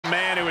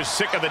man who is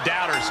sick of the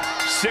doubters,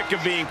 sick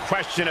of being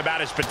questioned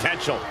about his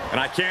potential. And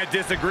I can't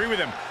disagree with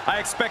him. I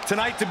expect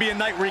tonight to be a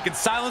night where he can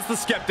silence the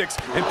skeptics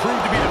and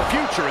prove to be the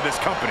future of this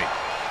company.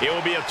 It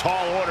will be a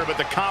tall order, but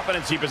the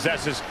confidence he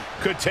possesses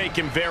could take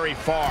him very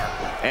far.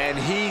 And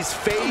he's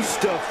face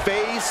to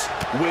face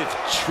with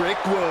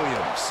Trick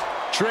Williams.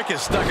 Trick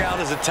has stuck out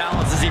as a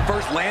talent since he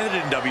first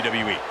landed in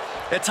WWE.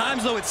 At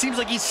times, though, it seems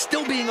like he's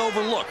still being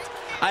overlooked.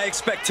 I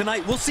expect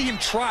tonight we'll see him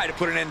try to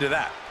put an end to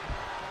that.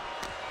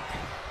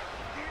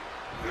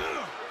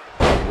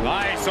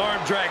 Nice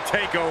arm drag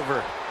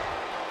takeover.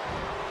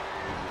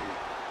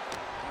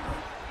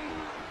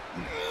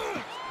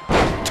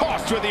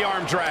 Tossed with the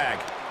arm drag.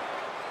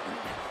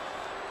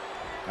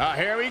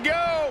 Here we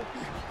go.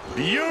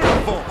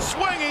 Beautiful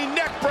swinging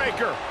neck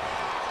breaker.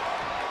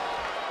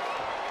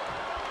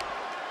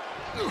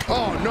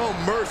 Oh, no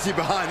mercy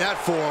behind that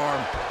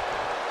forearm.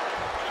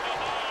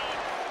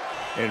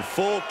 In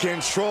full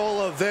control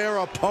of their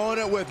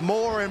opponent with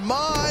more in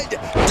mind.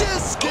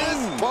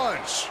 Discus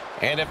punch.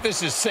 And if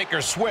this is sink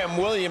or swim,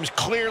 Williams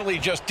clearly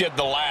just did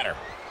the latter.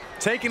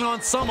 Taking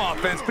on some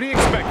offense, but he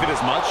expected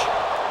as much.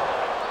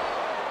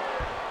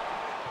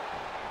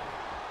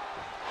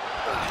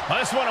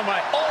 That's one of my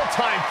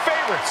all-time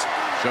favorites.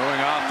 Showing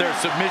off their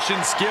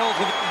submission skills.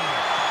 Oh,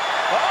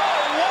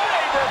 what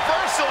a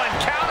reversal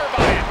and counter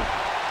by him.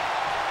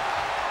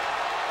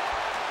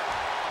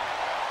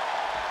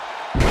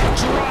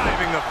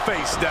 Driving the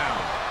face down.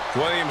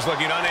 Williams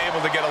looking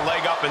unable to get a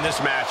leg up in this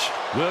match.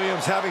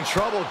 Williams having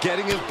trouble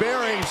getting his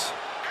bearings.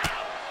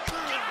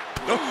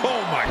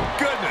 Oh, my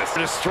goodness.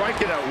 Just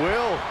striking at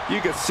will.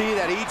 You could see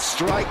that each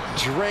strike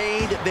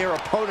drained their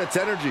opponent's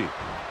energy.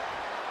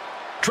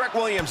 Trick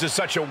Williams is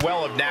such a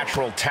well of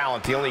natural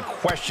talent. The only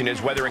question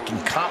is whether it can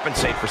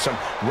compensate for some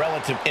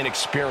relative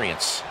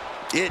inexperience.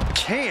 It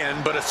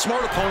can, but a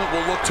smart opponent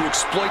will look to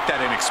exploit that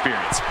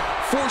inexperience.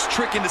 Force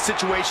Trick into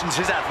situations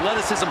his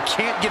athleticism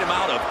can't get him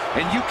out of,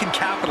 and you can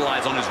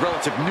capitalize on his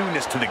relative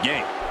newness to the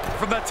game.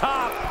 From the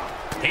top.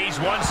 He's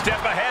one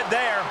step ahead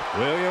there.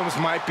 Williams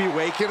might be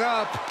waking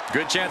up.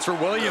 Good chance for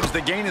Williams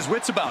to gain his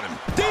wits about him.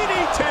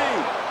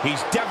 DDT!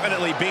 He's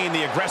definitely being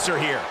the aggressor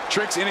here.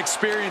 Trick's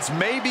inexperience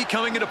may be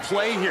coming into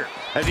play here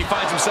as he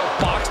finds himself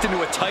boxed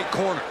into a tight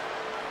corner.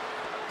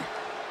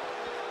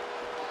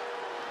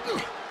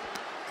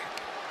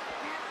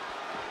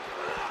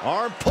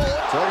 Arm pull,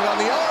 turning on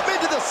the arm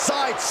into the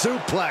side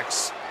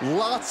suplex.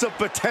 Lots of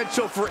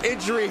potential for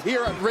injury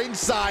here at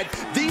ringside.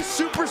 These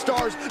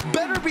superstars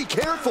better be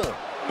careful.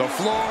 The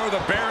floor,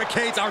 the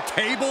barricades, our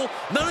table,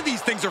 none of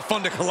these things are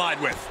fun to collide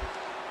with.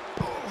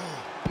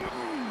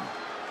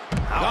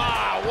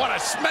 Ah, what a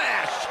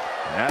smash!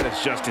 That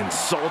is just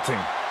insulting.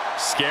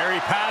 Scary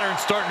pattern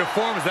starting to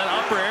form as that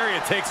upper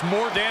area takes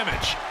more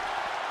damage.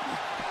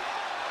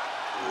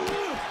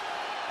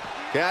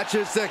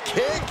 Catches the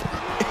kick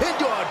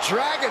into a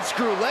dragon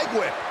screw leg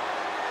whip.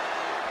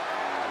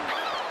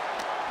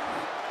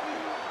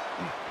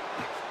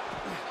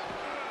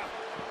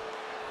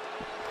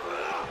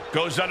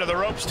 Goes under the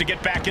ropes to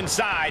get back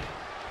inside.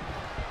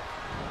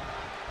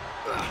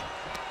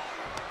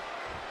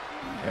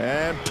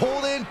 And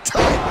pulled in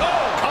tight.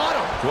 Oh, caught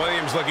him.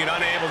 Williams looking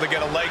unable to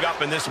get a leg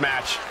up in this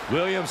match.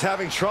 Williams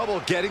having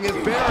trouble getting his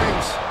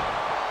bearings.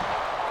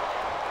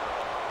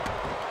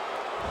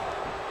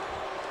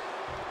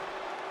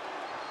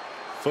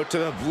 Foot to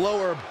the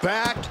lower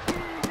back.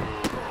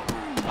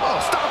 Oh,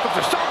 stop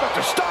after stop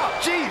after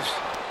stop. Jeez.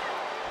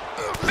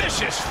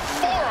 Vicious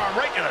forearm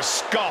right in the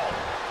skull.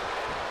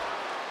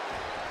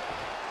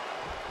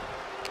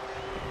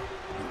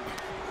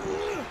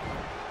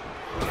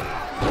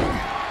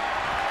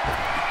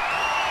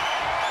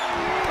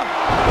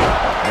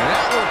 And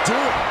that will do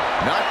it.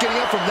 Not getting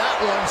up from that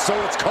one, so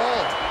it's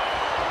called.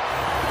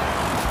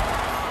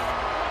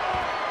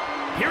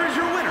 Here is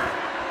your winner,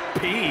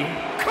 P.